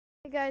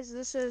Hey guys,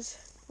 this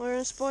is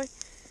Lawrence Boy.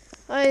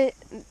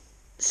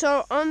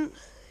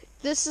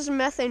 This is a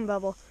methane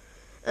bubble,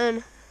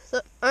 and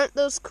aren't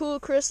those cool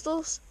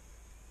crystals?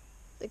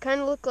 They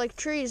kind of look like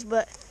trees,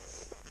 but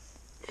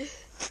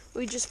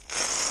we just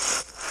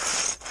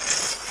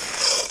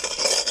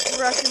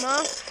brush them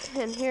off.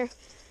 And here,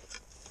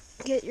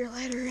 get your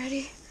lighter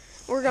ready.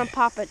 We're gonna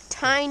pop a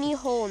tiny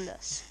hole in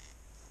this.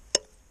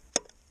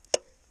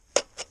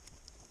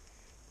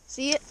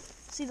 See it?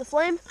 See the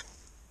flame?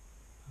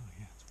 Oh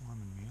yeah, it's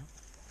warming me up.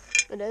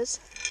 It is.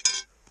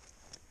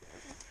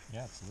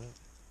 Yeah, it's lit.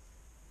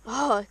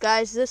 Oh,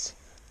 guys, this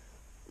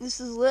is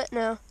lit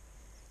now.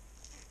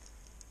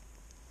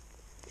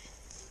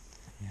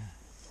 Yeah.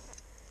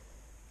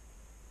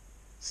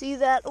 See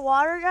that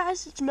water,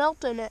 guys? It's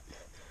melting it.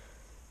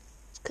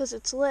 It's because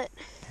it's lit.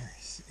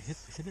 Here,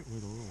 hit it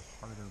with a little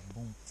harder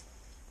boom.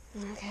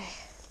 Okay.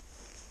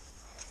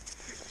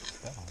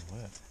 That all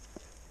lit.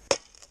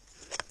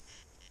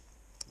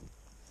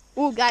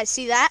 Ooh, guys,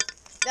 see that?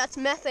 That's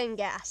methane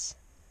gas.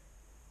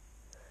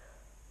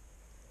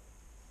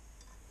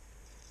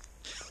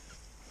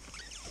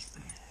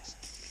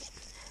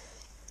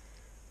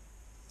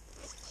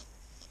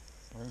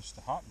 Roast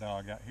a hot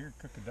dog out here,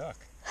 cook a duck.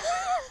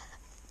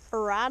 A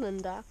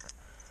rotten duck.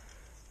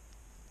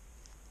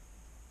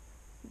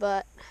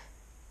 But,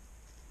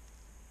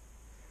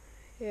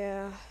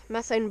 yeah,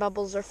 methane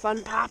bubbles are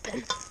fun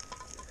popping.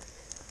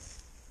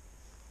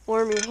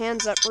 Warm your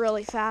hands up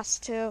really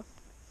fast, too.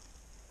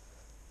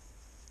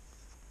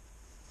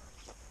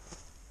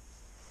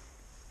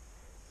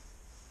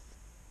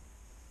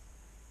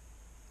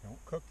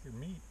 Don't cook your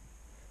meat.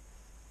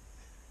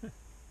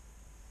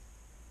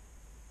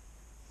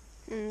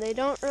 And they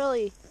don't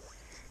really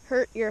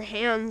hurt your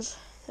hands.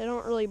 They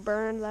don't really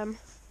burn them.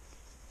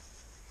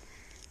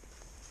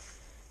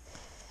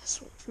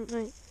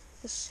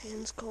 This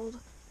hand's cold.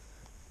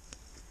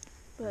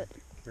 But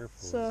Careful,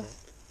 so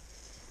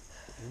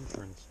the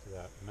entrance to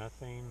that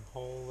methane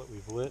hole that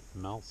we've lit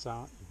melts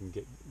out. You can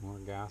get more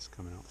gas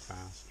coming out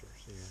faster,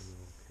 so you gotta be a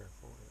little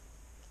careful with it.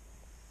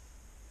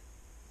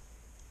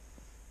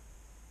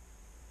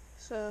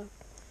 So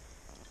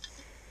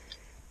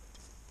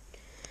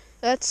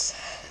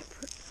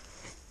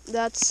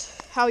that's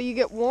how you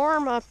get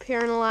warm up here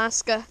in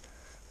Alaska.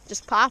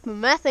 Just pop a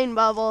methane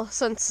bubble.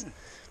 Since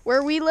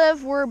where we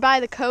live, we're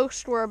by the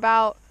coast.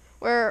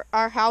 Where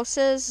our house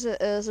is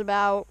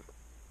about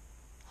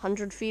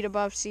 100 feet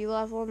above sea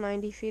level,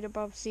 90 feet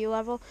above sea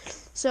level.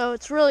 So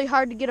it's really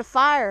hard to get a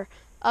fire.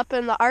 Up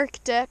in the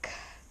Arctic,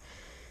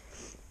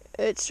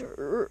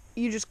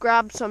 you just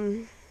grab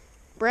some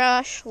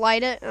brush,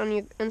 light it, and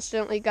you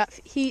instantly got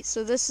heat.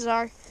 So this is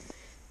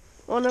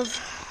one of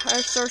our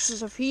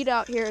sources of heat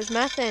out here is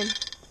methane.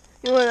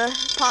 You want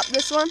to pop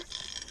this one?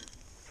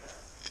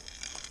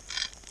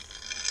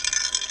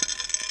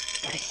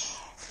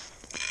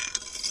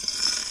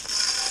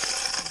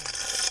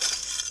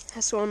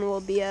 This one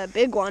will be a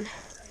big one.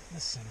 In the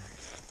center.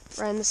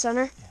 Right in the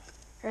center?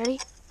 Yeah. Ready?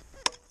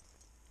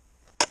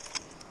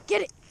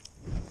 Get it!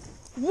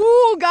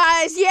 Woo,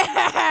 guys!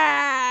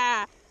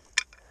 Yeah!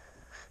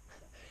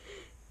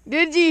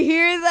 Did you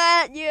hear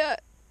that? Yeah,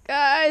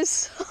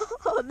 guys.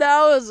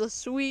 That was a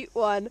sweet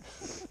one.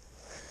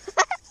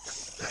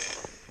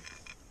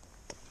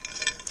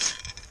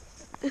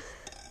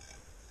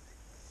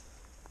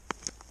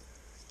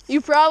 You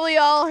probably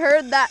all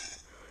heard that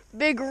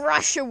big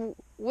rush of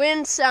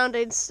wind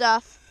sounding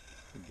stuff.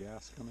 The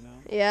gas coming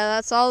out? Yeah,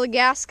 that's all the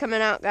gas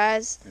coming out,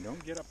 guys. And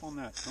don't get up on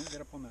that. Don't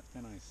get up on that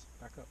thin ice.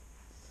 Back up.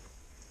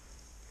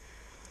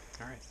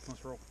 All right,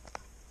 let's roll.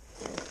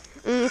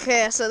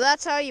 Okay, so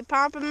that's how you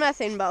pop a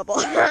methane bubble.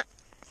 I'm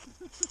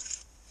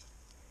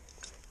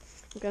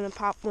gonna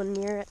pop one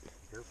near it.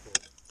 Careful.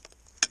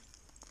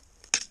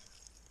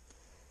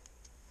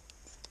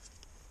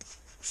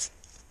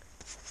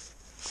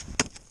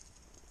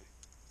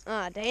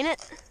 Ah, dang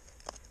it.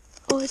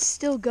 Oh, it's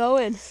still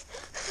going.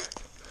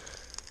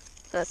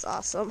 That's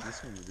awesome.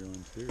 This one's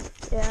going too.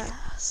 Yeah,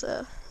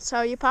 so that's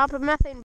how you pop a methane